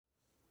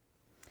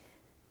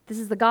This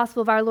is the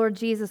gospel of our Lord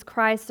Jesus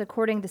Christ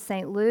according to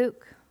St.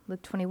 Luke,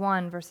 Luke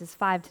 21, verses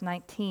 5 to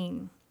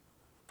 19.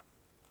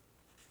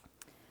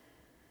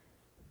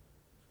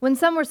 When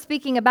some were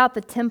speaking about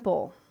the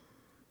temple,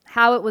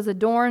 how it was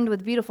adorned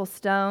with beautiful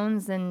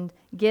stones and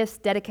gifts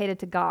dedicated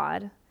to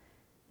God,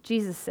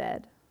 Jesus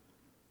said,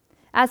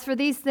 "As for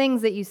these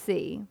things that you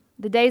see,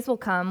 the days will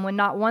come when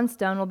not one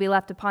stone will be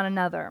left upon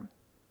another.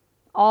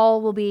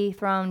 All will be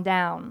thrown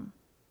down."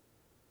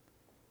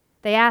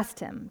 They asked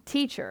him,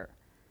 "Teacher,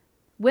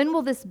 when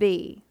will this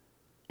be?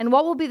 And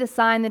what will be the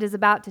sign that is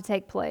about to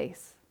take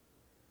place?"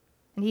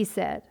 And he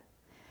said,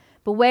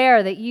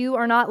 "Beware that you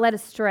are not led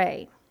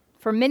astray.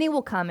 For many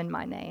will come in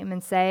my name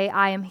and say,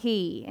 'I am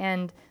he,'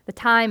 and 'the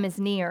time is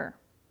near.'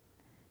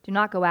 Do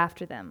not go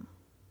after them.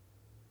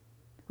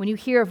 When you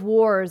hear of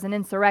wars and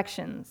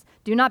insurrections,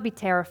 do not be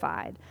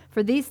terrified,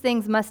 for these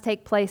things must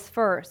take place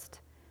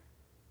first.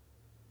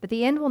 But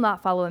the end will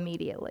not follow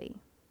immediately."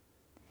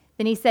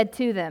 Then he said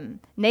to them,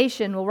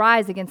 "Nation will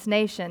rise against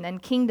nation,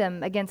 and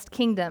kingdom against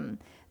kingdom.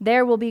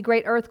 There will be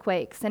great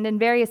earthquakes, and in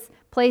various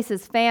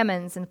places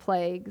famines and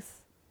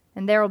plagues.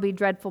 And there will be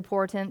dreadful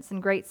portents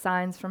and great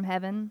signs from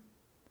heaven.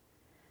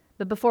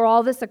 But before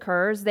all this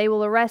occurs, they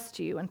will arrest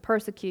you and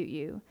persecute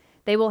you.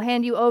 They will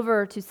hand you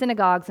over to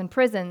synagogues and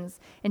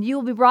prisons, and you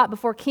will be brought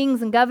before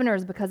kings and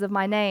governors because of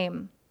my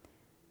name.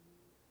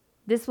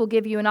 This will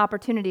give you an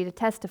opportunity to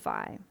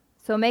testify.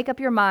 So make up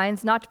your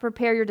minds not to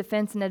prepare your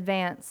defense in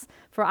advance,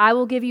 for I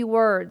will give you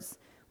words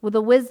with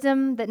a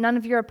wisdom that none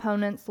of your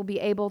opponents will be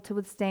able to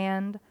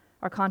withstand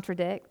or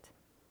contradict.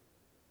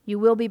 You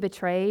will be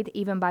betrayed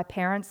even by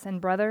parents and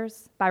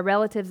brothers, by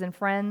relatives and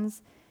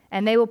friends,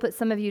 and they will put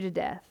some of you to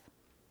death.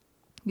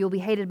 You will be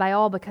hated by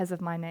all because of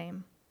my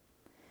name.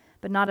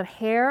 But not a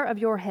hair of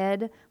your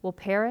head will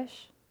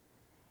perish,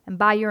 and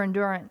by your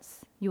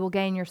endurance you will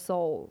gain your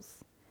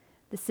souls.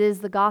 This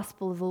is the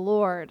gospel of the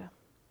Lord.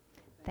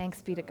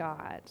 Thanks be to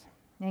God.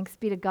 Thanks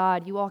be to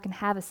God. You all can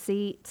have a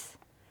seat.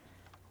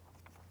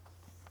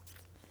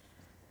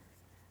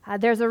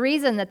 There's a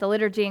reason that the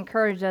liturgy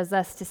encourages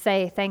us to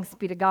say thanks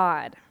be to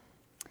God,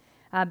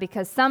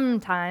 because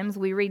sometimes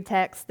we read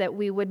texts that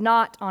we would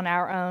not on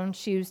our own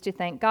choose to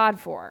thank God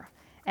for.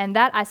 And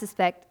that, I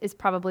suspect, is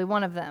probably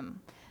one of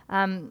them.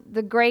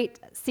 The great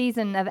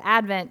season of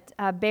Advent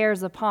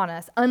bears upon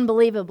us.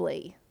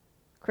 Unbelievably,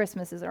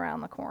 Christmas is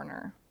around the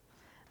corner.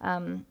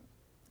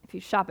 If you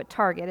shop at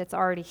Target, it's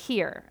already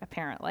here,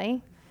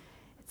 apparently.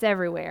 It's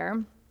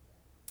everywhere.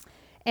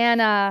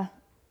 And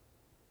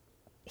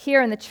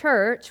here in the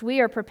church, we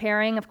are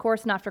preparing, of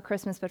course, not for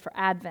Christmas, but for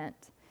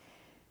Advent,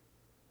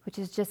 which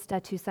is just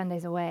 2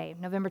 Sundays away.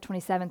 November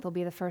 27th will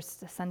be the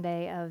first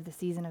Sunday of the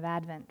season of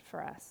Advent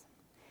for us.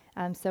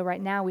 So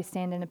right now we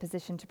stand in a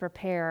position to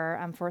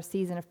prepare for a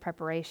season of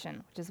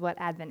preparation, which is what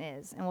Advent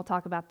is. And we'll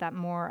talk about that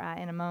more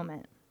in a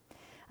moment.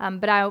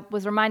 But I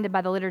was reminded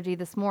by the liturgy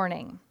this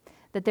morning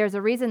that there's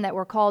a reason that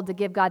we're called to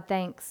give God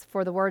thanks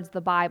for the words of the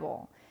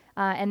Bible.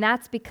 And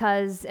that's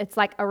because it's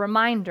like a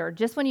reminder,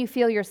 just when you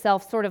feel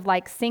yourself sort of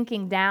like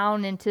sinking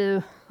down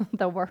into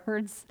the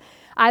words,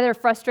 either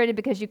frustrated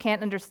because you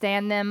can't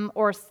understand them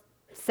or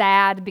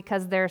sad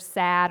because they're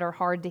sad or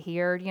hard to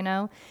hear,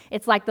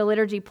 It's like the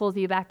liturgy pulls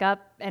you back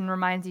up and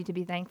reminds you to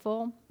be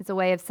thankful. It's a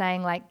way of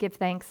saying, like, give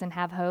thanks and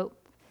have hope.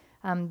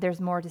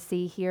 There's more to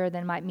see here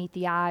than might meet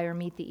the eye or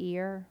meet the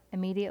ear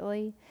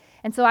immediately.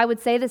 And so I would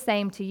say the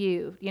same to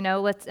you.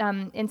 Let's,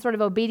 in sort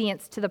of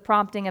obedience to the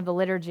prompting of the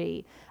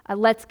liturgy,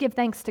 let's give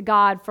thanks to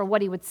God for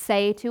what he would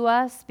say to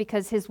us,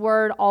 because his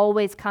word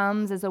always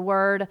comes as a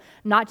word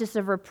not just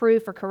of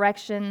reproof or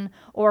correction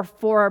or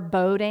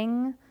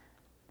foreboding,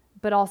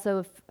 but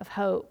also of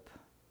hope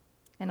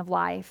and of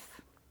life.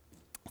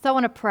 So I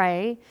want to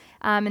pray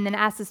and then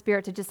ask the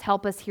Spirit to just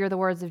help us hear the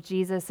words of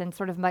Jesus and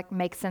sort of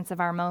make sense of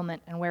our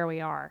moment and where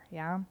we are,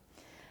 yeah?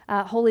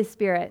 Holy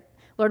Spirit,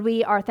 Lord,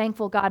 we are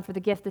thankful, God, for the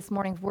gift this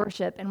morning of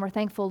worship, and we're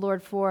thankful,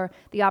 Lord, for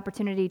the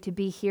opportunity to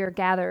be here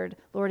gathered,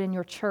 Lord, in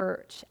your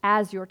church,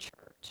 as your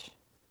church,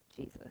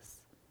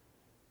 Jesus.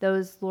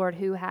 Those, Lord,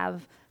 who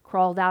have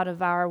crawled out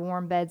of our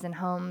warm beds and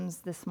homes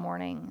this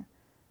morning,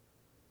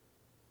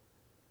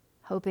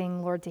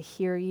 hoping, Lord, to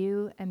hear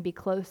you and be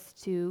close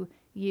to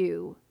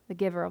you, the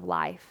giver of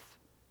life.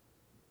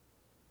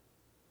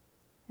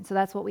 And so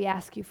that's what we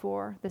ask you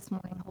for this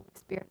morning, Holy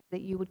Spirit,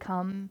 that you would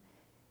come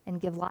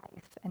and give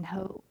life and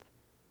hope.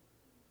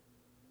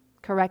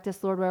 Correct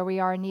us, Lord, where we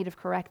are in need of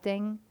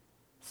correcting.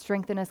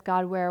 Strengthen us,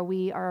 God, where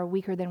we are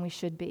weaker than we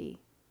should be.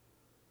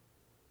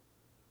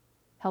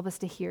 Help us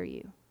to hear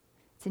you.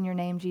 It's in your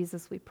name,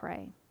 Jesus, we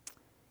pray.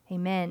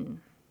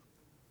 Amen.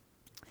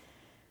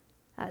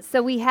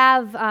 So we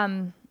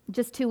have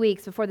just 2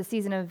 weeks before the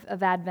season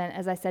of Advent,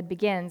 as I said,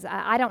 begins.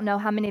 I don't know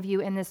how many of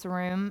you in this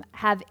room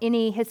have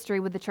any history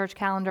with the church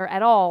calendar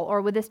at all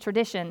or with this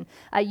tradition.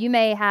 You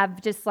may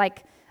have just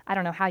I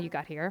don't know how you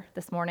got here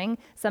this morning.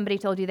 Somebody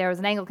told you there was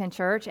an Anglican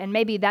church, and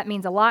maybe that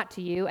means a lot to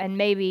you, and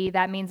maybe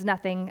that means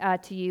nothing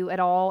to you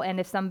at all. And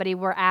if somebody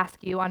were to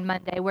ask you on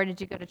Monday, where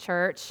did you go to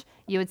church?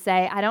 You would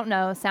say, I don't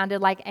know, sounded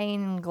like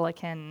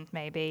Anglican,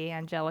 maybe.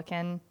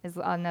 Anglican is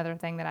another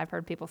thing that I've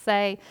heard people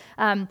say.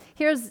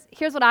 Here's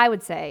what I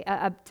would say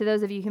to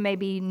those of you who may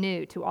be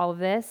new to all of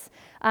this.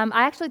 I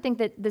actually think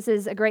that this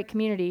is a great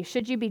community.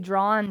 Should you be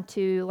drawn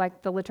to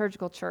like the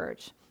liturgical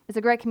church, it's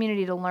a great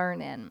community to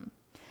learn in.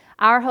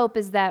 Our hope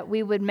is that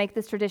we would make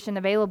this tradition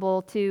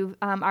available to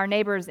our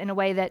neighbors in a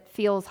way that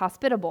feels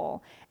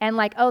hospitable and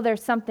like, oh,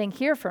 there's something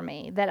here for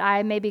me that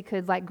I maybe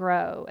could like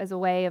grow as a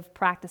way of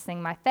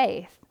practicing my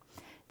faith,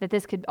 that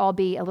this could all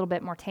be a little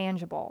bit more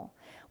tangible.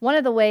 One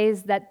of the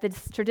ways that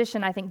this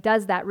tradition, I think,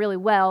 does that really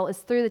well is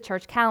through the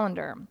church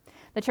calendar.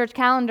 The church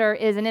calendar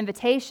is an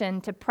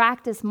invitation to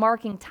practice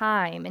marking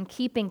time and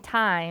keeping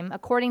time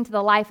according to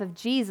the life of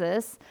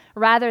Jesus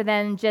rather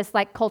than just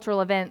like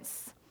cultural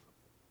events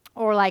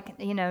or like,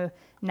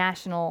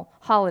 national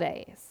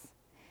holidays.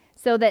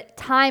 So that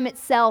time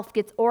itself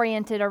gets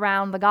oriented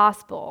around the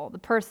gospel, the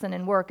person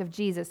and work of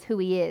Jesus, who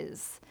he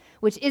is,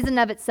 which is in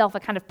of itself a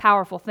kind of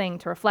powerful thing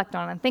to reflect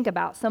on and think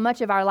about. So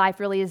much of our life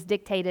really is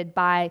dictated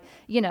by,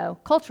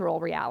 cultural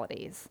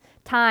realities,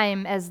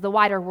 time as the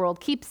wider world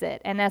keeps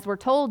it, and as we're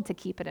told to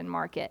keep it and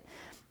mark it.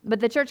 But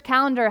the church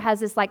calendar has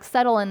this like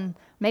subtle and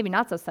maybe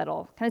not so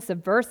subtle, kind of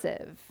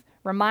subversive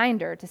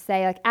reminder to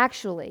say like,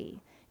 actually,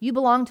 you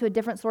belong to a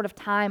different sort of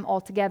time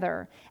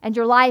altogether, and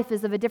your life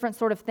is of a different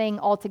sort of thing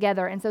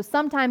altogether. And so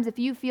sometimes if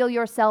you feel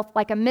yourself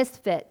like a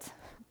misfit,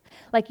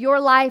 like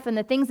your life and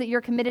the things that you're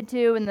committed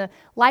to and the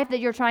life that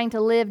you're trying to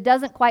live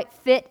doesn't quite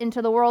fit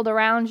into the world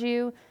around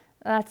you,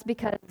 that's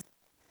because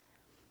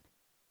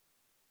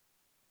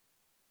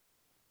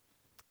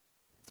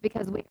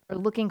we are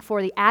looking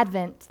for the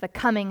advent, the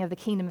coming of the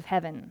kingdom of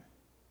heaven.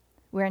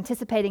 We're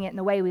anticipating it in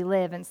the way we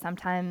live, and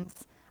sometimes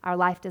our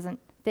life doesn't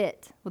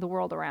fit with the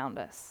world around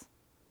us.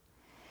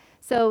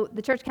 So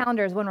the church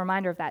calendar is one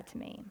reminder of that to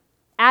me.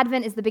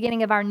 Advent is the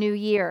beginning of our new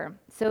year.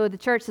 So the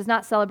church does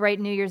not celebrate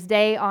New Year's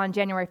Day on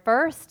January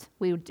 1st.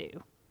 We do.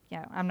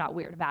 I'm not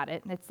weird about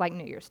it. It's like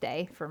New Year's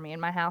Day for me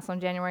in my house on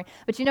January.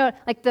 But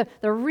like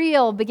the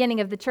real beginning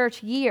of the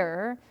church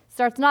year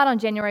starts not on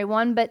January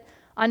 1, but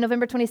on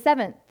November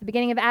 27th, the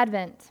beginning of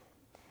Advent.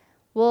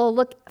 We'll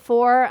look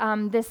for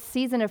this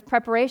season of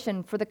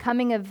preparation for the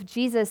coming of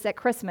Jesus at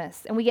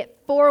Christmas. And we get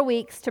 4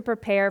 weeks to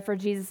prepare for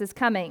Jesus'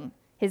 coming,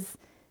 his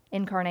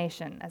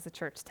incarnation, as the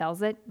church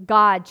tells it,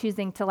 God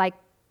choosing to like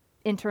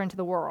enter into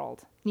the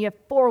world. And you have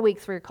 4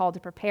 weeks where you're called to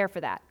prepare for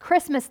that.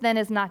 Christmas then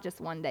is not just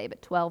one day,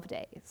 but 12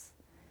 days.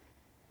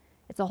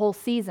 It's a whole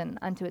season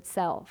unto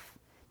itself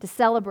to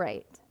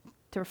celebrate,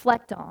 to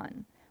reflect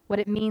on what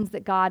it means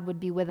that God would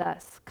be with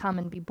us, come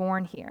and be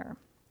born here.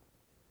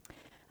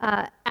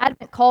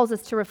 Advent calls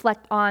us to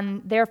reflect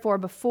on, therefore,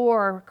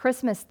 before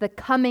Christmas, the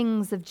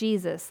comings of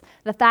Jesus,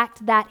 the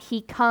fact that he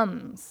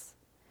comes,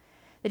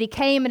 that he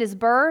came at his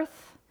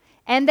birth,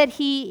 and that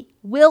he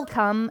will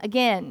come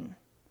again.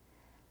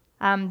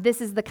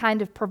 This is the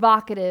kind of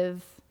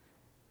provocative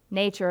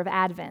nature of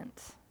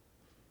Advent.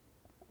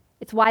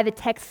 It's why the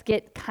texts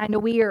get kind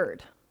of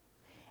weird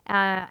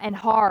and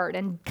hard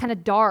and kind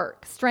of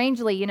dark.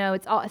 Strangely,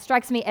 it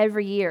strikes me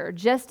every year.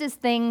 Just as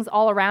things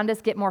all around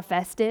us get more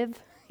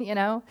festive,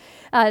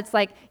 it's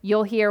like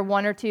you'll hear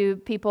one or two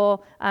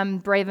people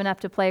brave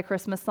enough to play a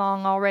Christmas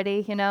song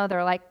already.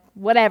 They're like,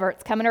 whatever,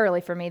 it's coming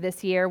early for me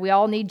this year. We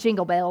all need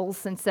jingle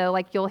bells. And so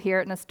like you'll hear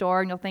it in a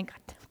store and you'll think,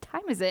 what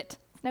time is it?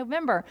 It's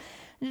November.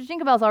 There's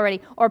jingle bells already.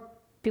 Or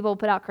people will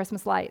put out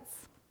Christmas lights.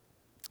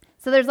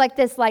 So there's like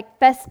this like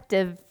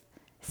festive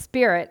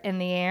spirit in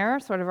the air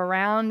sort of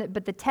around,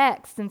 but the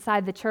texts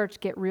inside the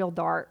church get real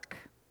dark,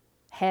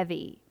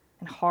 heavy,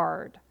 and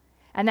hard.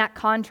 And that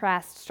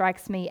contrast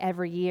strikes me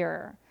every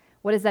year.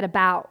 What is that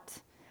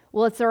about?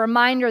 Well, it's a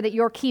reminder that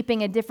you're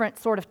keeping a different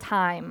sort of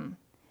time,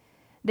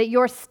 that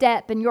your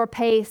step and your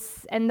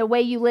pace and the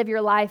way you live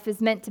your life is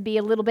meant to be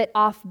a little bit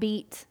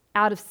offbeat,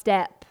 out of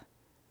step.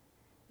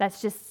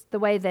 That's just the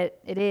way that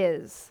it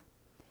is.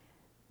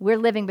 We're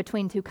living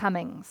between two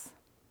comings,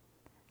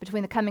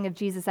 between the coming of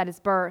Jesus at his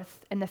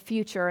birth and the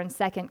future and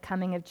second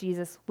coming of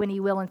Jesus when he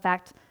will, in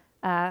fact,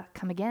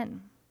 come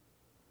again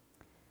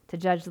to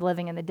judge the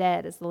living and the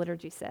dead, as the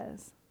liturgy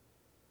says.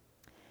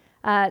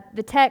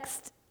 The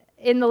text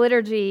in the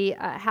liturgy,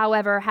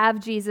 however, have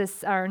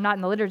Jesus, or not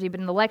in the liturgy,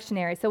 but in the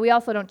lectionary. So we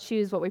also don't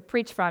choose what we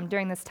preach from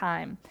during this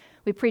time.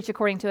 We preach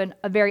according to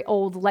a very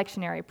old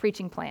lectionary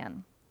preaching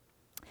plan.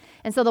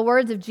 And so the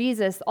words of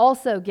Jesus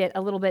also get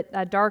a little bit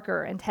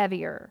darker and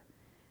heavier.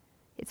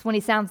 It's when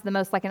he sounds the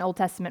most like an Old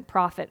Testament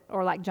prophet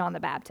or like John the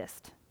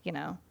Baptist,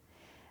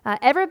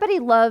 Everybody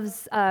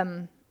loves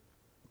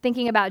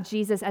thinking about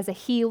Jesus as a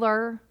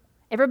healer.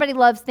 Everybody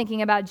loves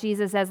thinking about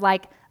Jesus as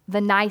like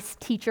the nice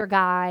teacher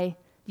guy,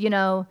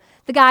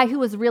 the guy who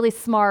was really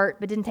smart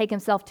but didn't take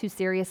himself too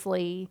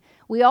seriously.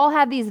 We all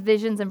have these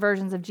visions and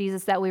versions of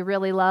Jesus that we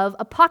really love.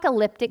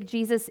 Apocalyptic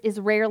Jesus is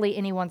rarely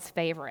anyone's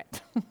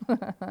favorite.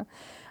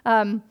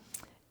 And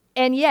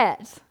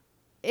yet,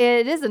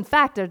 it is, in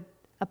fact,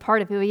 a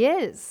part of who he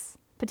is.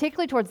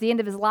 Particularly towards the end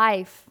of his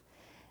life,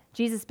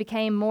 Jesus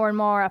became more and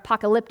more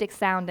apocalyptic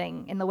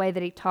sounding in the way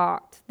that he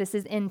talked. This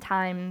is end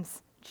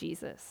times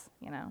Jesus,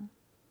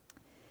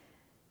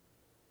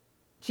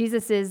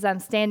 Jesus is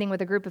standing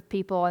with a group of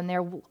people, and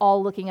they're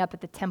all looking up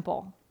at the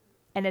temple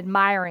and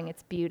admiring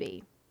its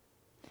beauty.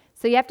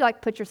 So you have to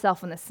put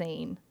yourself in the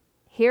scene.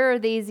 Here are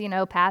these,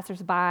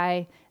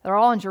 passersby. They're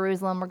all in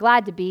Jerusalem. We're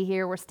glad to be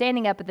here. We're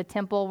standing up at the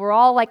temple. We're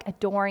all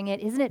adoring it.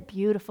 Isn't it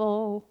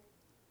beautiful?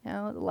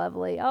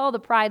 Lovely. Oh, the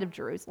pride of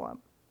Jerusalem.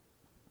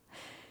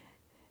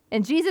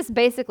 And Jesus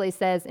basically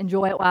says,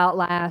 enjoy it while it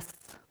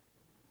lasts.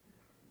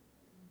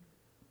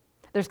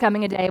 There's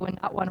coming a day when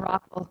not one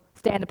rock will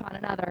stand upon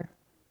another.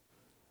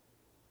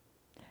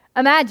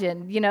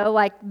 Imagine,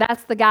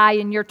 that's the guy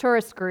in your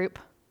tourist group.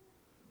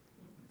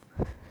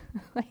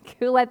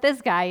 Who let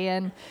this guy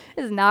in?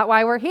 This is not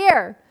why we're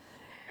here.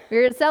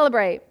 We're here to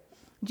celebrate.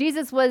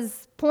 Jesus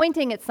was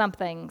pointing at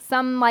something,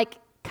 some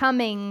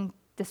coming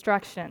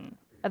destruction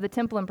of the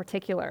temple in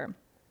particular.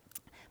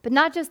 But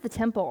not just the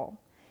temple.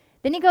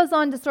 Then he goes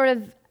on to sort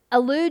of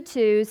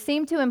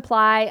seem to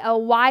imply a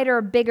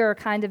wider, bigger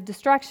kind of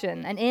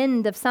destruction, an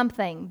end of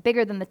something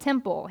bigger than the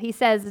temple. He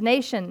says,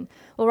 nation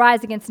will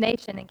rise against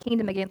nation and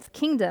kingdom against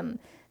kingdom.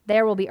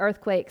 There will be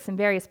earthquakes in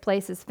various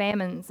places,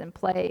 famines and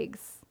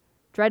plagues,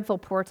 dreadful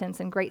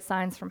portents and great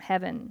signs from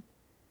heaven.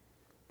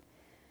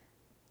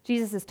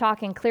 Jesus is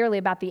talking clearly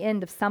about the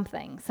end of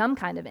something, some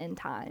kind of end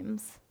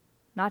times,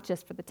 not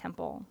just for the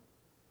temple.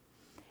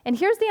 And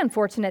here's the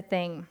unfortunate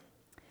thing.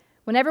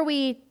 Whenever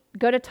we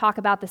go to talk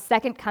about the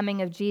second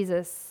coming of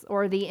Jesus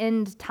or the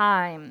end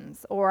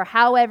times or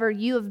however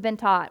you have been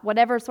taught,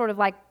 whatever sort of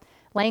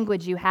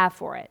language you have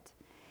for it,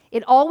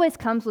 it always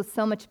comes with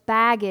so much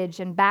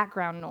baggage and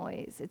background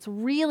noise. It's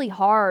really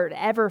hard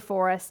ever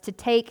for us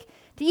to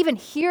even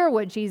hear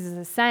what Jesus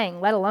is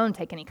saying, let alone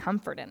take any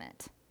comfort in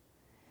it.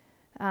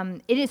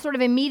 It is sort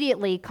of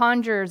immediately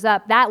conjures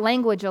up, that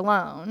language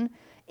alone,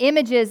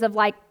 images of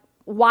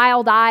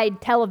wild-eyed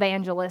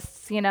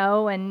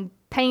televangelists, and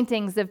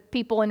paintings of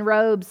people in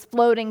robes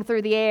floating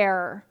through the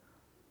air,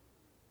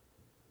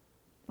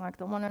 like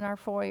the one in our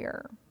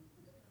foyer.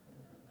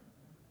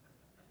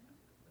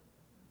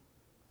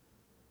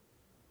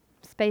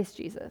 Space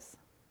Jesus.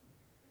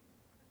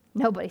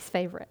 Nobody's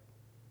favorite.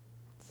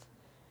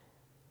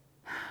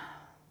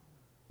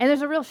 And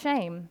there's a real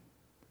shame.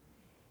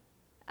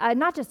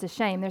 Not just a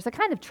shame, there's a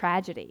kind of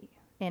tragedy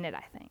in it,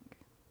 I think.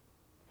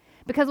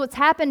 Because what's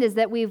happened is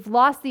that we've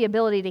lost the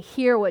ability to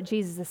hear what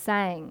Jesus is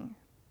saying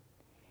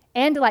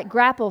and to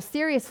grapple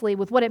seriously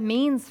with what it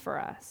means for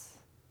us.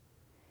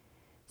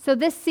 So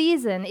this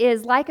season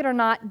is, like it or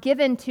not,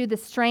 given to the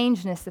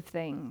strangeness of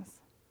things.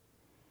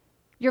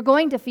 You're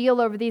going to feel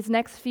over these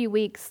next few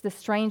weeks the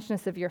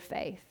strangeness of your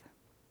faith.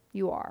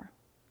 You are.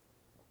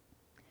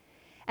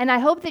 And I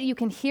hope that you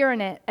can hear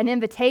in it an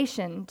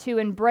invitation to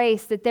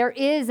embrace that there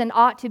is and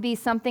ought to be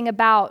something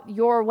about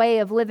your way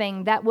of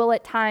living that will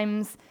at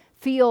times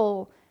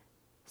feel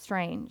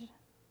strange.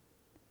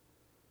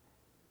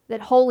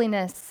 That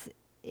holiness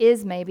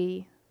is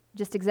maybe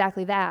just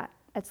exactly that.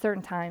 At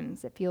certain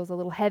times, it feels a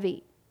little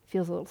heavy, it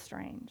feels a little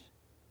strange.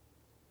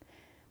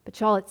 But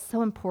y'all, it's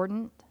so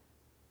important.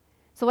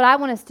 So what I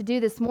want us to do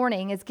this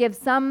morning is give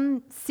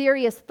some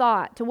serious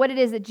thought to what it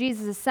is that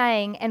Jesus is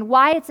saying and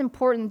why it's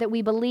important that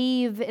we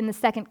believe in the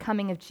second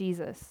coming of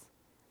Jesus.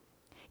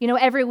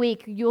 Every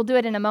week, you'll do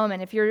it in a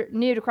moment. If you're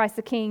new to Christ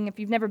the King, if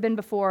you've never been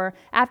before,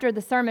 after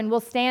the sermon, we'll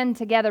stand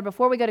together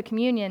before we go to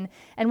communion,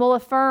 and we'll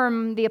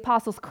affirm the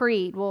Apostles'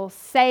 Creed. We'll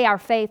say our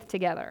faith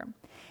together.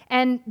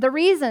 And the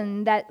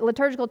reason that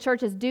liturgical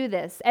churches do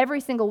this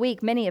every single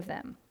week, many of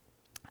them,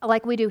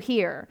 like we do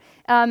here,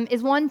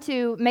 is one,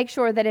 to make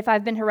sure that if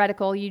I've been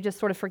heretical, you just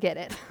sort of forget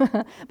it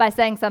by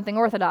saying something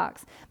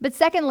orthodox. But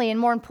secondly, and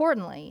more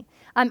importantly,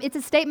 it's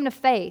a statement of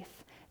faith.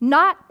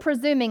 Not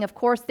presuming, of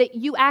course, that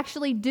you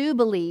actually do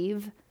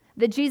believe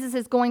that Jesus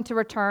is going to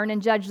return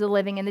and judge the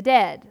living and the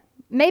dead.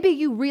 Maybe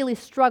you really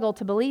struggle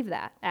to believe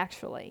that,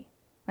 actually,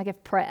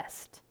 if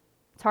pressed.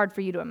 It's hard for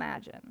you to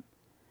imagine.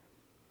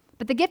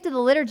 But the gift of the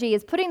liturgy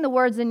is putting the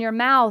words in your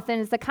mouth, and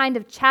it's a kind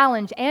of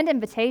challenge and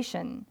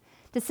invitation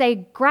to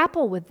say,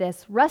 grapple with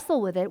this,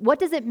 wrestle with it. What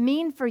does it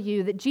mean for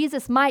you that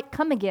Jesus might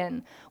come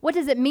again? What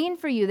does it mean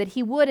for you that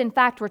he would, in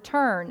fact,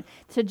 return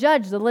to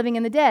judge the living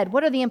and the dead?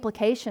 What are the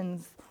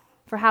implications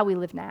for how we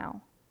live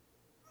now?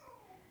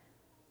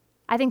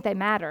 I think they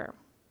matter.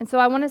 And so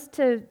I want us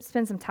to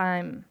spend some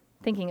time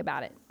thinking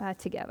about it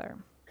together.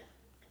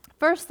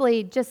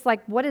 Firstly, just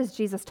what is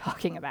Jesus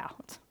talking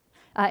about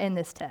in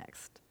this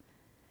text?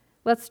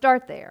 Let's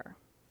start there.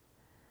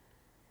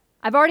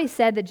 I've already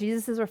said that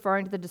Jesus is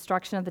referring to the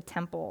destruction of the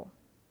temple.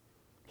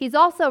 He's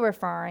also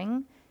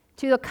referring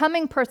to a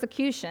coming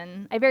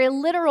persecution, a very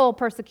literal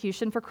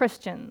persecution for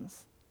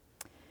Christians.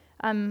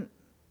 And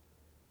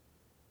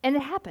it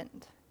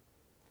happened.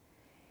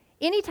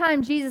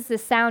 Anytime Jesus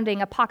is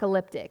sounding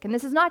apocalyptic, and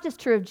this is not just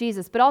true of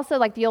Jesus, but also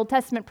the Old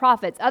Testament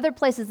prophets, other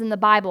places in the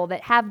Bible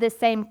that have this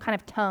same kind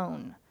of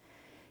tone,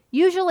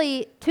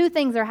 Usually, two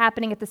things are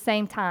happening at the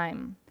same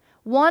time.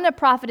 One, a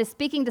prophet is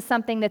speaking to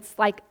something that's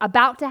like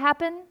about to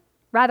happen,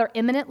 rather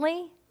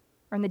imminently,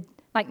 or in the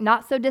like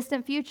not so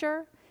distant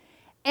future,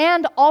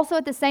 and also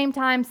at the same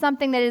time,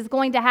 something that is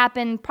going to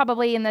happen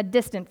probably in the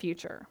distant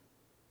future.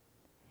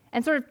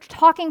 And sort of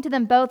talking to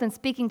them both and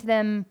speaking to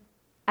them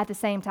at the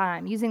same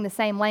time, using the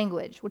same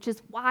language, which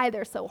is why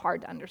they're so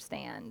hard to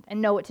understand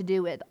and know what to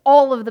do with.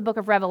 All of the book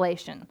of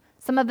Revelation.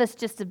 Some of us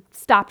just have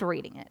stopped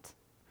reading it.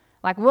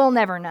 Like, we'll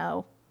never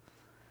know.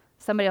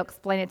 Somebody will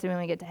explain it to me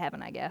when we get to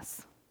heaven, I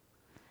guess.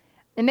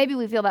 And maybe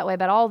we feel that way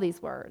about all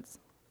these words.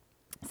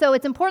 So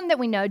it's important that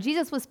we know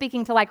Jesus was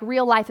speaking to like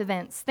real life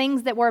events,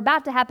 things that were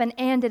about to happen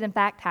and did in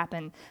fact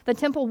happen. The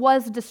temple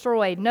was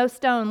destroyed, no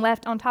stone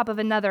left on top of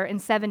another in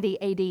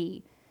 70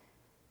 AD.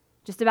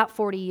 Just about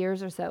 40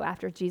 years or so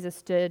after Jesus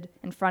stood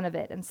in front of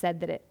it and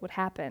said that it would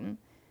happen.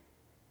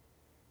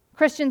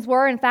 Christians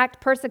were, in fact,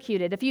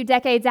 persecuted a few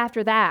decades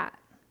after that,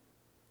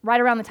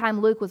 right around the time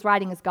Luke was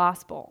writing his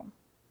gospel.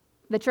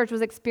 The church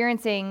was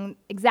experiencing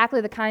exactly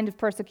the kind of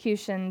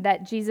persecution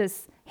that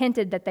Jesus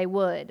hinted that they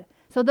would.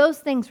 So those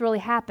things really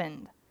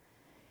happened.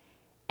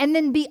 And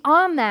then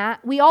beyond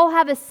that, we all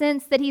have a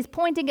sense that he's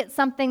pointing at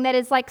something that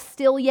is like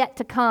still yet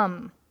to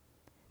come,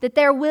 that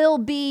there will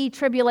be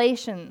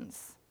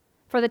tribulations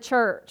for the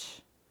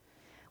church.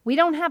 We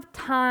don't have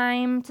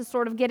time to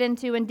sort of get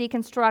into and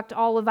deconstruct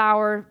all of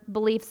our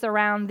beliefs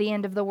around the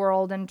end of the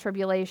world and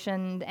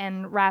tribulation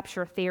and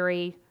rapture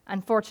theory.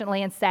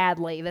 Unfortunately and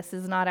sadly, this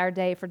is not our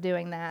day for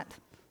doing that,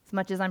 as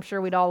much as I'm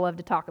sure we'd all love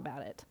to talk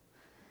about it.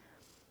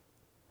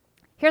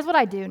 Here's what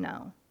I do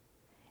know,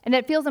 and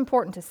it feels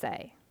important to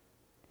say.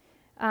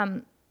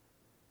 For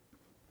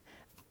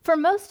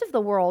most of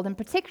the world, and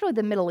particularly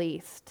the Middle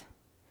East,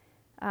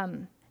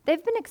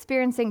 they've been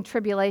experiencing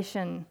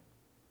tribulation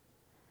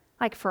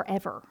like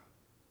forever.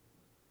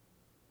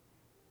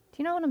 Do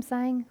you know what I'm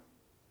saying?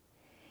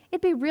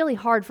 It'd be really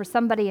hard for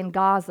somebody in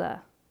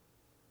Gaza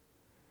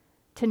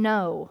to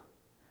know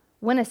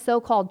when a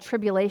so-called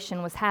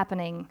tribulation was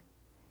happening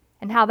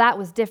and how that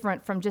was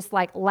different from just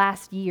like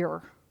last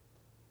year.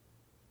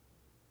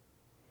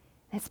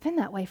 It's been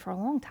that way for a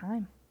long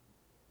time.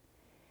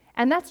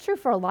 And that's true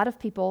for a lot of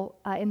people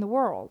in the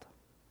world.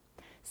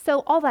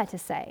 So all that to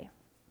say,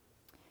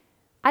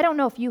 I don't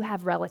know if you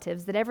have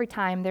relatives that every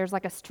time there's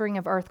like a string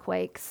of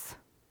earthquakes,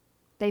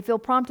 they feel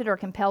prompted or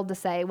compelled to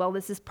say, well,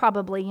 this is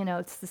probably,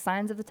 it's the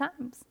signs of the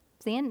times.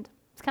 It's the end.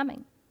 It's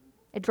coming.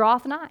 It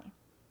draweth nigh.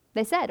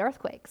 They said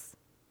earthquakes.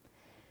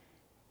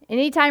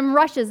 Anytime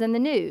Russia's in the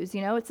news,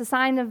 it's a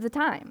sign of the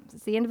times.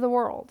 It's the end of the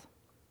world.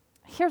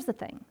 Here's the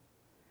thing.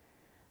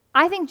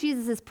 I think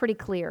Jesus is pretty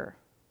clear.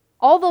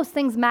 All those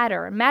things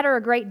matter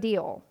a great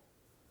deal.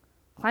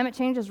 Climate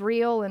change is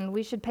real, and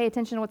we should pay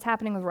attention to what's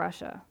happening with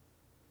Russia.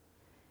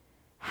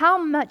 How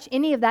much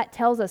any of that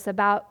tells us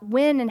about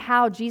when and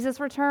how Jesus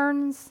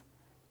returns,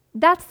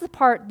 that's the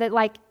part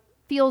that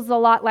feels a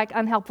lot like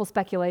unhelpful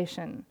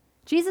speculation.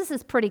 Jesus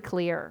is pretty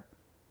clear.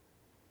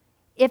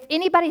 If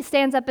anybody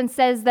stands up and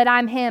says that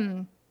I'm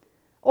him,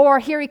 or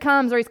here he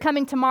comes, or he's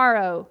coming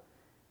tomorrow,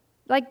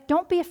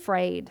 don't be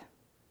afraid.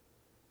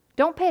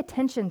 Don't pay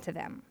attention to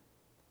them.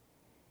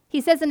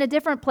 He says in a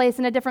different place,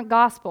 in a different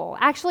gospel,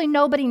 actually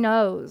nobody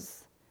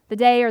knows the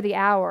day or the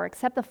hour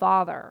except the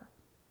Father.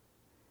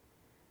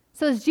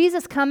 So is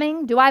Jesus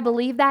coming? Do I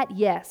believe that?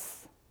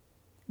 Yes.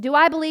 Do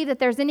I believe that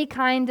there's any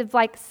kind of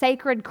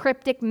sacred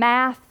cryptic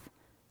math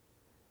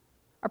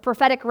or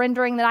prophetic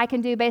rendering that I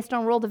can do based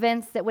on world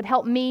events that would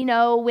help me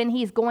know when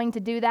he's going to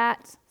do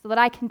that so that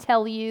I can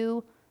tell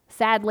you,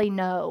 sadly,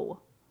 no.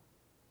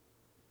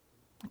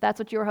 If that's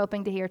what you were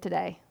hoping to hear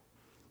today.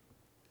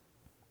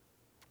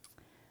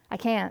 I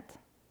can't.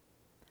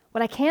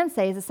 What I can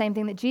say is the same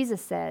thing that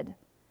Jesus said.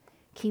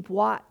 Keep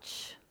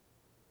watch.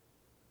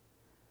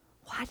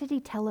 Why did he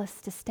tell us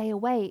to stay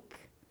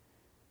awake?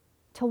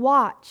 To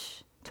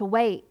watch, to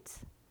wait,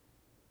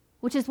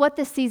 which is what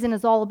this season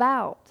is all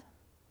about.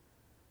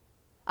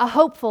 A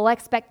hopeful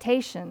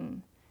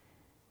expectation.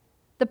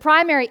 The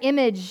primary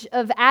image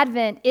of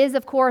Advent is,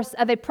 of course,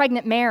 of a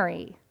pregnant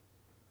Mary.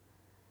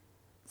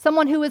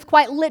 Someone who is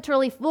quite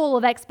literally full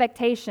of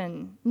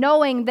expectation,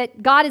 knowing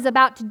that God is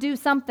about to do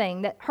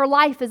something, that her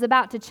life is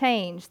about to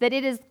change, that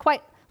it is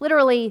quite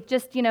literally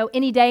just,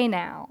 any day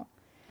now.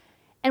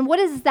 And what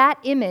does that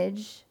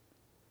image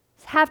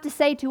have to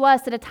say to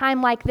us at a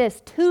time like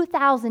this,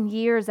 2,000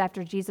 years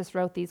after Jesus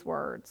wrote these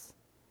words?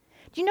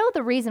 Do you know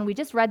the reason? We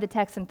just read the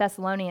text in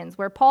Thessalonians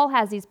where Paul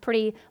has these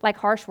pretty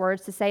harsh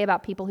words to say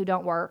about people who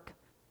don't work.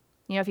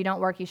 If you don't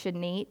work, you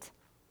shouldn't eat.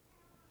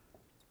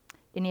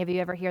 Any of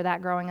you ever hear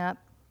that growing up?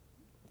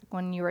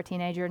 When you were a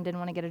teenager and didn't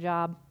want to get a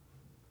job?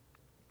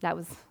 That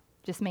was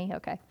just me?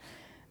 Okay.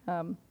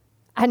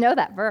 I know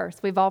that verse.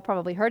 We've all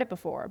probably heard it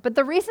before. But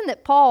the reason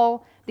that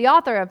Paul, the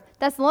author of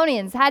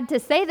Thessalonians, had to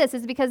say this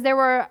is because there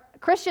were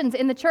Christians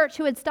in the church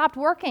who had stopped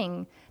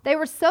working. They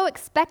were so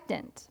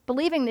expectant,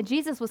 believing that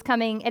Jesus was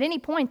coming at any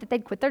point that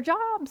they'd quit their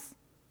jobs.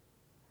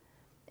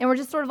 And we're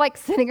just sort of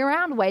sitting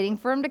around waiting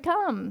for him to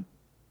come.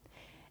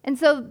 And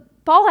so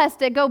Paul has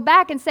to go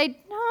back and say,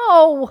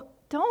 no,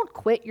 don't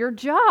quit your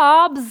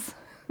jobs.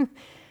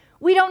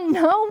 We don't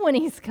know when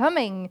he's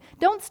coming.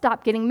 Don't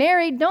stop getting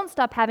married. Don't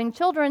stop having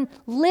children.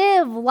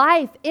 Live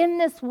life in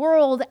this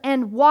world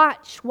and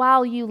watch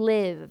while you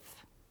live.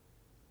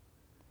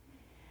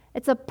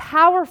 It's a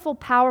powerful,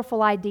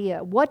 powerful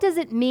idea. What does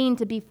it mean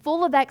to be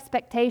full of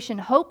expectation,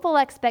 hopeful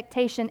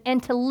expectation,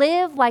 and to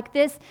live like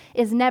this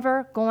is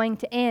never going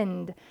to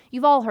end?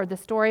 You've all heard the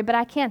story, but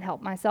I can't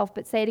help myself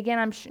but say it again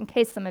in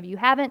case some of you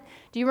haven't.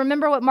 Do you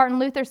remember what Martin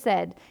Luther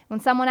said when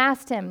someone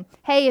asked him,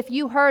 hey, if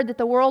you heard that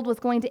the world was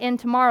going to end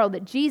tomorrow,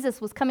 that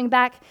Jesus was coming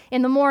back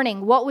in the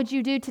morning, what would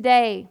you do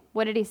today?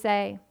 What did he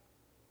say?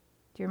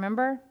 Do you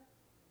remember?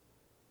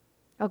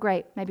 Oh,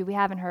 great. Maybe we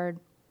haven't heard.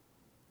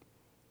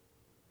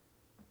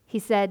 He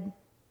said,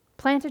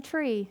 plant a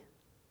tree.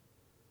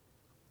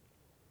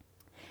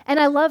 And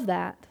I love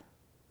that.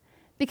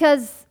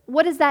 Because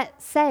what does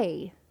that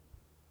say?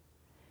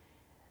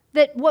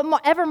 That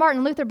whatever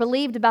Martin Luther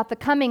believed about the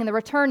coming and the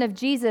return of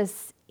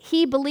Jesus,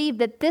 he believed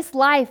that this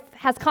life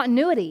has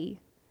continuity.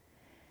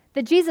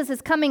 That Jesus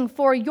is coming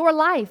for your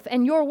life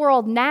and your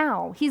world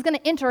now. He's going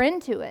to enter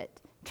into it.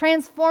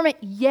 Transform it,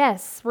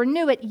 yes.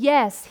 Renew it,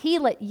 yes.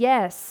 Heal it,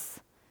 yes.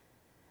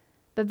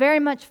 But very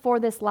much for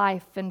this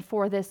life and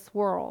for this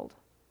world.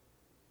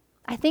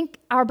 I think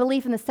our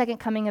belief in the second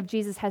coming of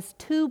Jesus has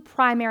two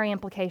primary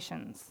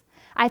implications.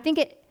 I think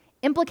it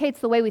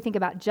implicates the way we think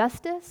about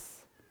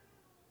justice.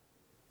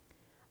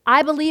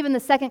 I believe in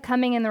the second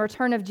coming and the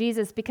return of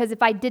Jesus because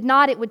if I did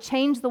not, it would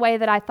change the way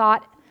that I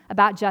thought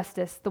about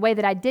justice, the way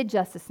that I did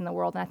justice in the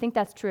world, and I think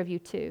that's true of you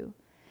too.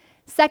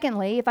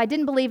 Secondly, if I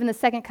didn't believe in the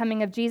second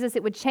coming of Jesus,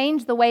 it would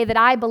change the way that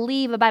I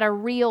believe about a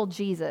real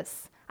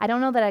Jesus. I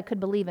don't know that I could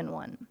believe in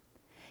one.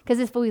 Because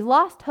if we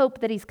lost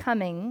hope that he's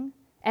coming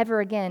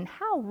ever again,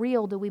 how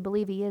real do we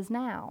believe he is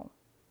now?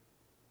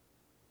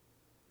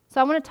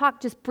 So I want to talk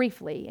just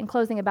briefly in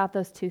closing about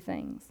those two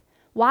things.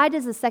 Why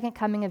does the second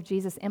coming of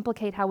Jesus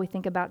implicate how we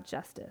think about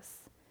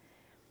justice?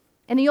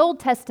 In the Old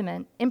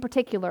Testament, in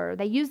particular,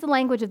 they use the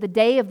language of the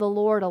day of the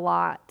Lord a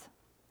lot.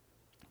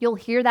 You'll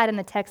hear that in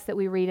the text that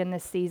we read in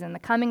this season, the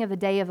coming of the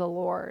day of the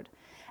Lord.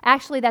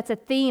 Actually, that's a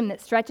theme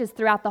that stretches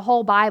throughout the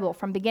whole Bible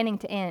from beginning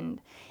to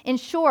end. In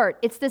short,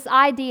 it's this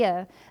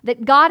idea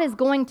that God is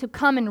going to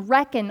come and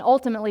reckon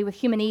ultimately with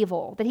human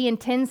evil, that he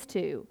intends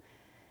to.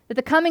 That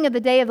the coming of the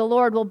day of the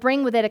Lord will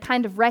bring with it a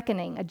kind of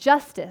reckoning, a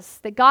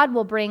justice that God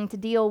will bring to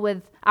deal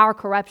with our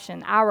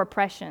corruption, our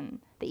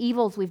oppression, the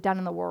evils we've done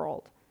in the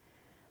world.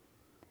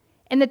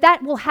 And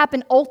that will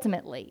happen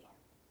ultimately.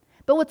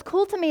 But what's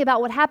cool to me about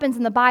what happens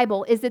in the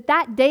Bible is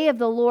that day of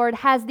the Lord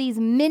has these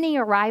mini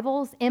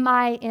arrivals,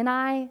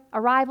 M-I-N-I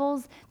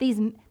arrivals, these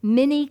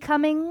mini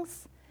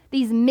comings,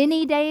 these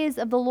mini days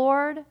of the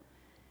Lord,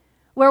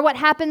 where what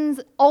happens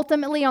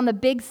ultimately on the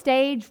big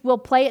stage will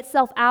play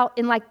itself out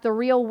in like the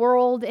real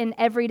world in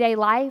everyday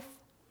life.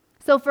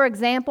 So for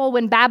example,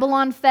 when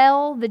Babylon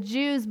fell, the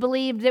Jews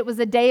believed it was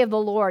a day of the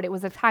Lord. It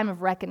was a time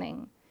of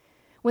reckoning.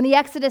 When the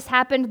Exodus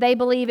happened, they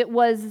believe it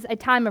was a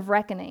time of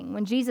reckoning.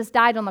 When Jesus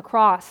died on the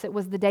cross, it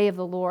was the day of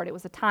the Lord. It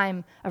was a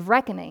time of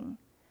reckoning.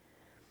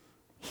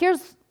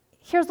 Here's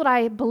what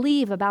I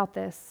believe about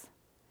this.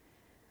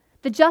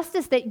 The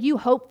justice that you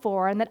hope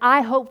for and that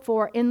I hope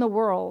for in the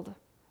world,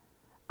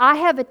 I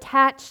have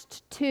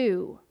attached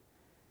to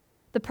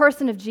the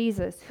person of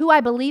Jesus, who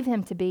I believe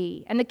him to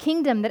be, and the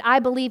kingdom that I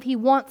believe he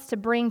wants to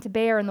bring to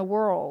bear in the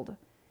world.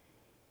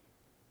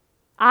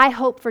 I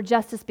hope for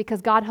justice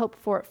because God hoped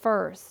for it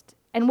first.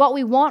 And what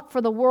we want for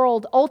the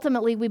world,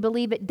 ultimately we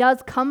believe it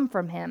does come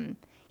from him.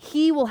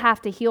 He will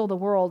have to heal the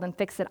world and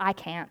fix it. I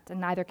can't, and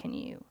neither can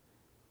you.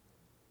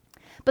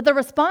 But the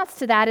response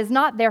to that is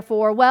not,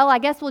 therefore, well, I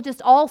guess we'll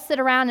just all sit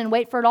around and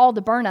wait for it all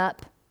to burn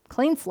up,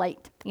 clean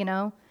slate,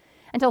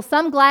 until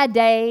some glad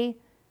day,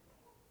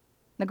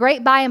 the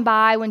great by and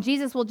by, when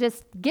Jesus will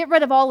just get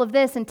rid of all of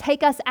this and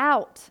take us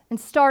out and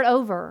start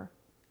over.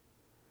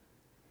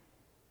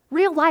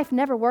 Real life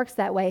never works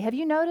that way. Have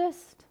you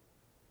noticed?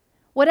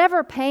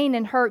 Whatever pain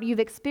and hurt you've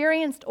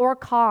experienced or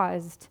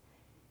caused,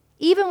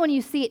 even when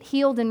you see it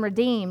healed and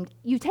redeemed,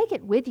 you take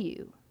it with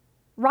you.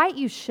 Right?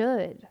 You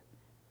should.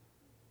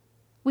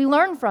 We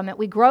learn from it.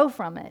 We grow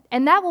from it.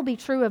 And that will be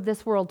true of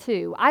this world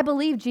too. I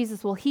believe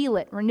Jesus will heal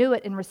it, renew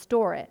it, and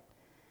restore it.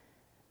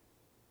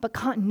 But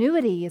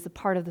continuity is a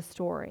part of the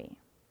story.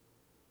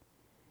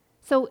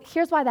 So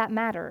here's why that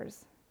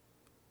matters.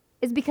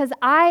 Is because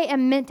I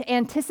am meant to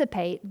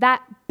anticipate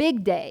that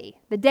big day,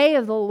 the day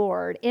of the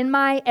Lord, in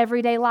my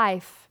everyday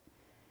life.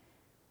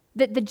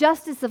 That the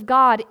justice of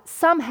God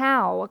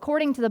somehow,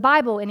 according to the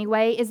Bible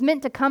anyway, is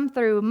meant to come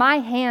through my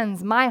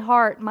hands, my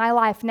heart, my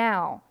life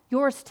now,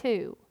 yours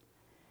too.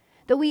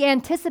 That we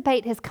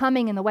anticipate his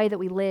coming in the way that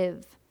we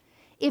live.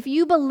 If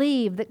you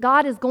believe that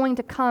God is going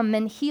to come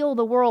and heal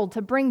the world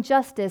to bring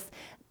justice,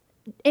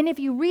 and if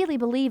you really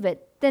believe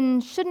it, then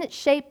shouldn't it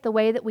shape the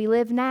way that we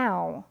live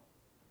now?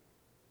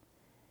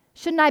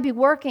 Shouldn't I be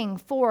working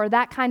for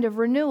that kind of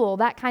renewal,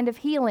 that kind of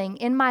healing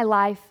in my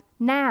life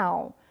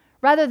now,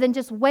 rather than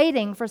just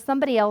waiting for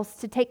somebody else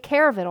to take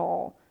care of it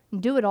all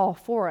and do it all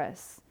for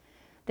us?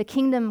 The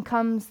kingdom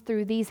comes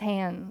through these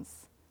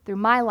hands, through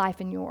my life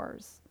and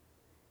yours.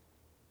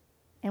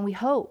 And we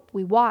hope,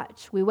 we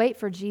watch, we wait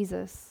for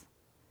Jesus.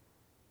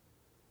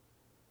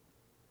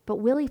 But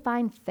will he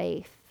find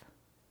faith?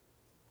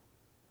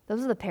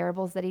 Those are the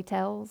parables that he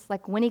tells.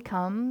 Like when he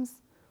comes,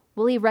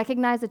 will he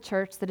recognize a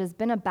church that has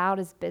been about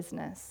his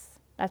business?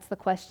 That's the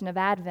question of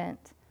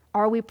Advent.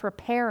 Are we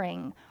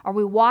preparing? Are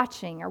we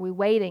watching? Are we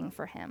waiting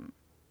for him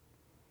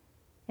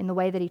in the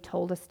way that he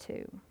told us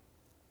to?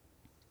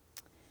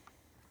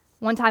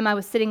 One time I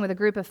was sitting with a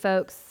group of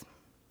folks.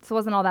 This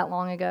wasn't all that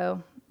long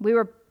ago. We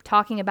were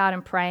talking about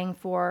and praying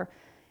for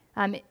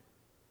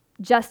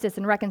justice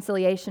and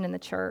reconciliation in the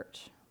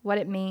church, what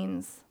it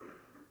means,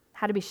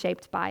 how to be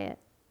shaped by it.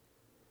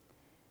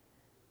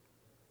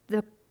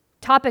 The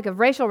topic of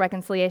racial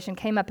reconciliation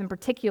came up in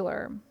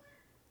particular,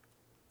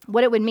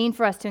 what it would mean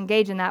for us to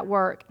engage in that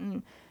work.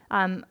 And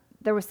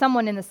there was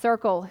someone in the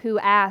circle who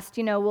asked,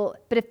 well,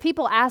 but if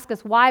people ask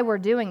us why we're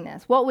doing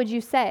this, what would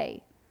you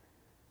say?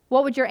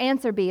 What would your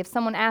answer be if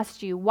someone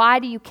asked you, why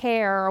do you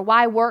care or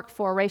why work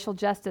for racial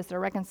justice or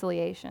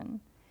reconciliation?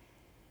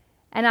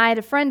 And I had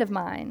a friend of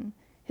mine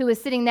who was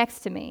sitting next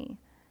to me,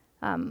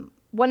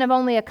 one of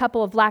only a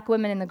couple of black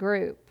women in the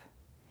group.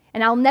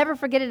 And I'll never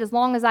forget it as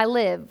long as I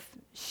live.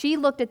 She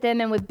looked at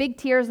them and with big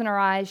tears in her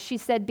eyes, she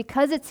said,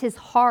 because it's his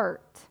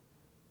heart.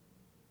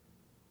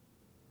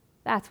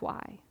 That's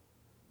why.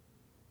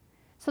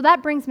 So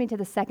that brings me to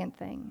the second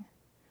thing.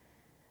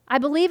 I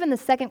believe in the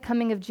second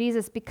coming of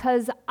Jesus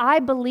because I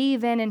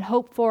believe in and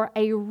hope for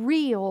a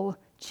real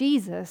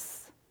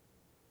Jesus,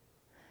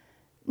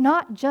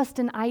 not just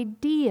an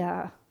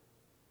idea.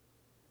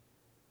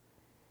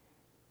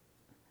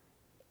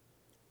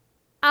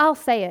 I'll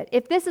say it.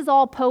 If this is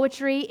all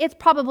poetry, it's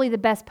probably the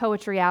best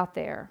poetry out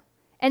there.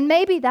 And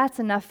maybe that's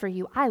enough for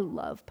you. I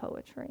love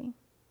poetry.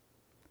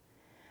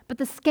 But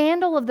the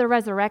scandal of the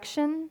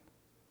resurrection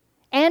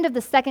and of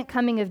the second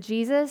coming of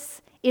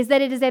Jesus is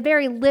that it is a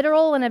very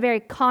literal and a very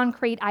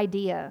concrete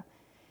idea.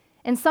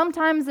 And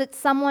sometimes it's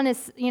someone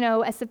as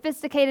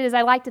sophisticated as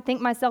I like to think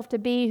myself to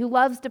be, who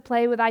loves to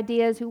play with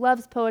ideas, who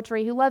loves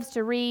poetry, who loves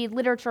to read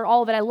literature,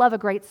 all of it. I love a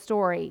great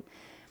story.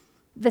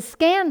 The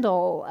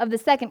scandal of the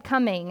second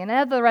coming and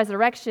of the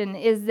resurrection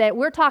is that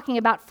we're talking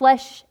about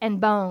flesh and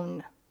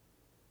bone,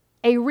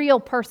 a real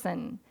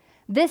person.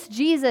 This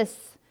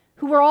Jesus,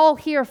 who we're all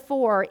here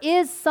for,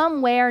 is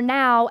somewhere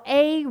now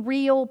a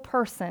real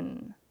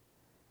person.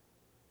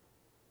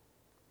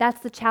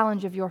 That's the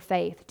challenge of your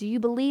faith. Do you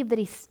believe that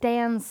he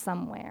stands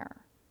somewhere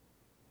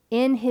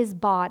in his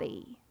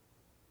body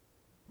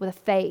with a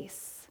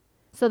face,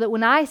 so that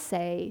when I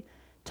say,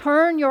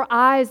 turn your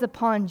eyes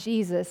upon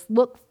Jesus,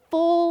 look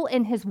full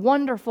in his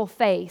wonderful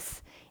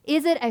face,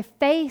 is it a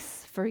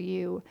face for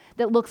you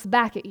that looks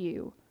back at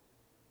you?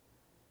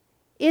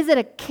 Is it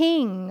a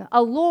king,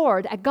 a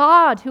Lord, a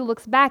God who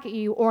looks back at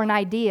you, or an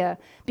idea?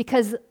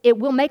 Because it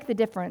will make the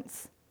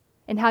difference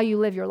in how you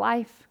live your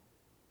life.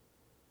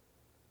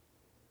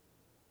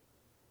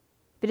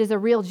 If it is a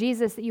real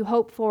Jesus that you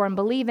hope for and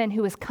believe in,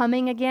 who is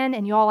coming again,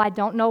 and y'all, I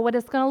don't know what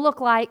it's going to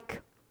look like.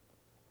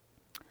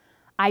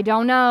 I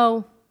don't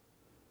know.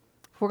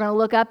 If we're going to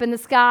look up in the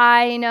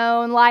sky,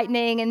 and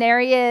lightning, and there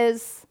he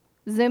is,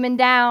 zooming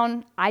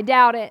down, I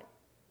doubt it.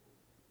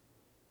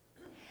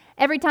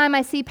 Every time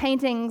I see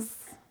paintings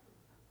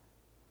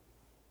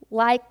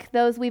like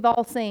those we've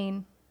all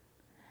seen,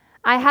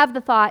 I have the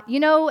thought,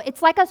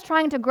 it's like us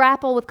trying to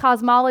grapple with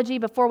cosmology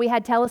before we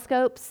had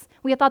telescopes.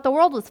 We thought the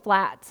world was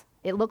flat.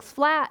 It looks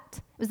flat.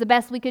 It was the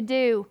best we could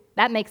do.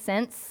 That makes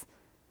sense.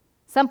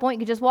 At some point,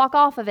 you could just walk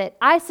off of it.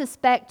 I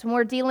suspect when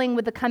we're dealing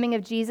with the coming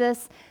of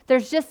Jesus,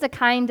 there's just a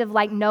kind of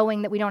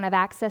knowing that we don't have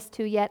access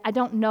to yet. I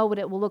don't know what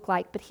it will look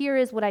like, but here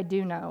is what I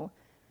do know.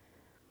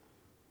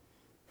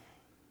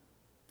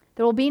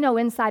 There will be no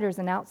insiders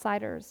and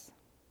outsiders.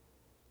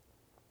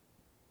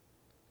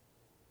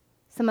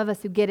 Some of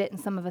us who get it and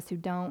some of us who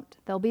don't.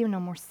 There'll be no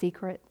more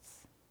secrets.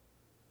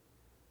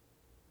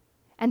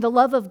 And the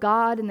love of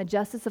God and the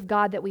justice of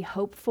God that we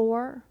hope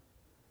for,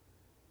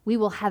 we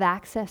will have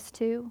access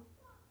to.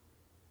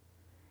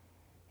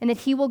 And that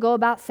he will go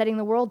about setting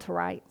the world to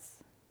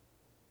rights.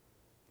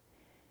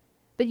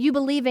 But you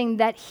believing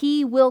that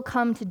he will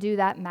come to do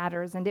that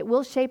matters, and it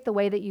will shape the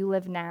way that you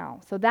live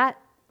now. So that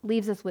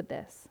leaves us with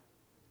this.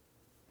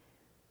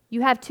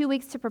 You have 2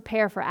 weeks to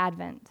prepare for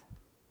Advent,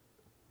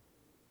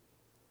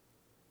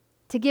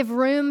 to give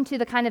room to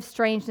the kind of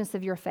strangeness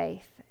of your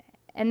faith.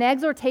 And the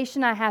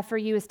exhortation I have for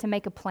you is to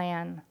make a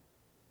plan.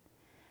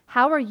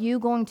 How are you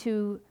going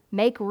to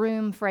make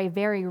room for a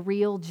very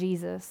real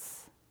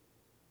Jesus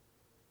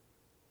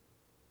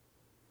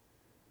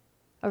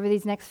over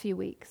these next few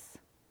weeks,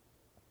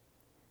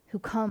 who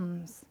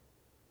comes?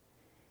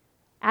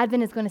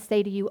 Advent is going to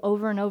say to you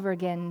over and over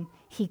again,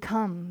 he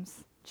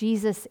comes.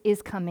 Jesus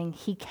is coming.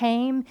 He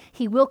came,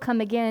 he will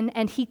come again,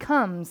 and he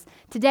comes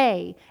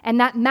today. And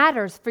that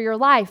matters for your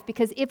life,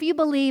 because if you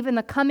believe in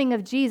the coming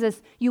of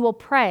Jesus, you will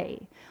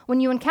pray.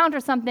 When you encounter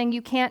something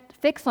you can't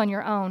fix on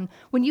your own,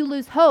 when you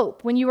lose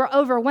hope, when you are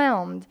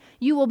overwhelmed,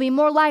 you will be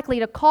more likely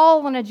to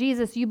call on a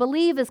Jesus you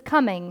believe is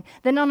coming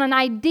than on an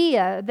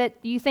idea that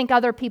you think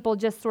other people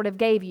just sort of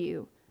gave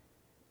you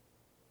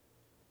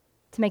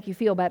to make you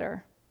feel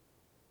better.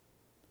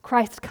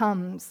 Christ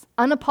comes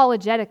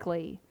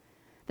unapologetically.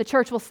 The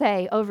church will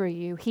say over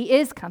you, he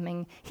is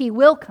coming, he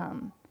will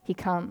come, he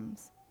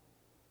comes.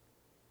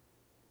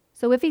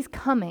 So if he's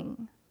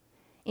coming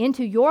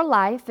into your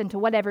life, into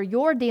whatever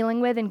you're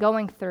dealing with and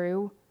going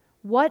through,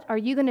 what are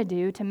you going to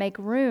do to make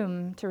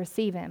room to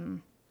receive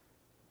him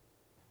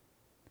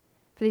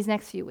for these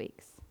next few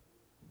weeks?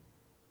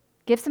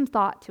 Give some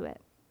thought to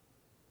it.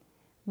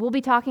 We'll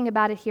be talking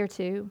about it here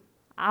too.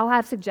 I'll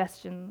have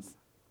suggestions.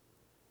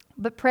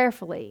 But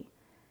prayerfully,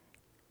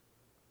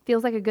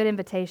 feels like a good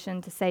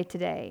invitation to say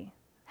today,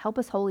 help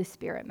us, Holy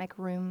Spirit, make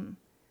room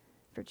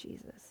for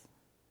Jesus.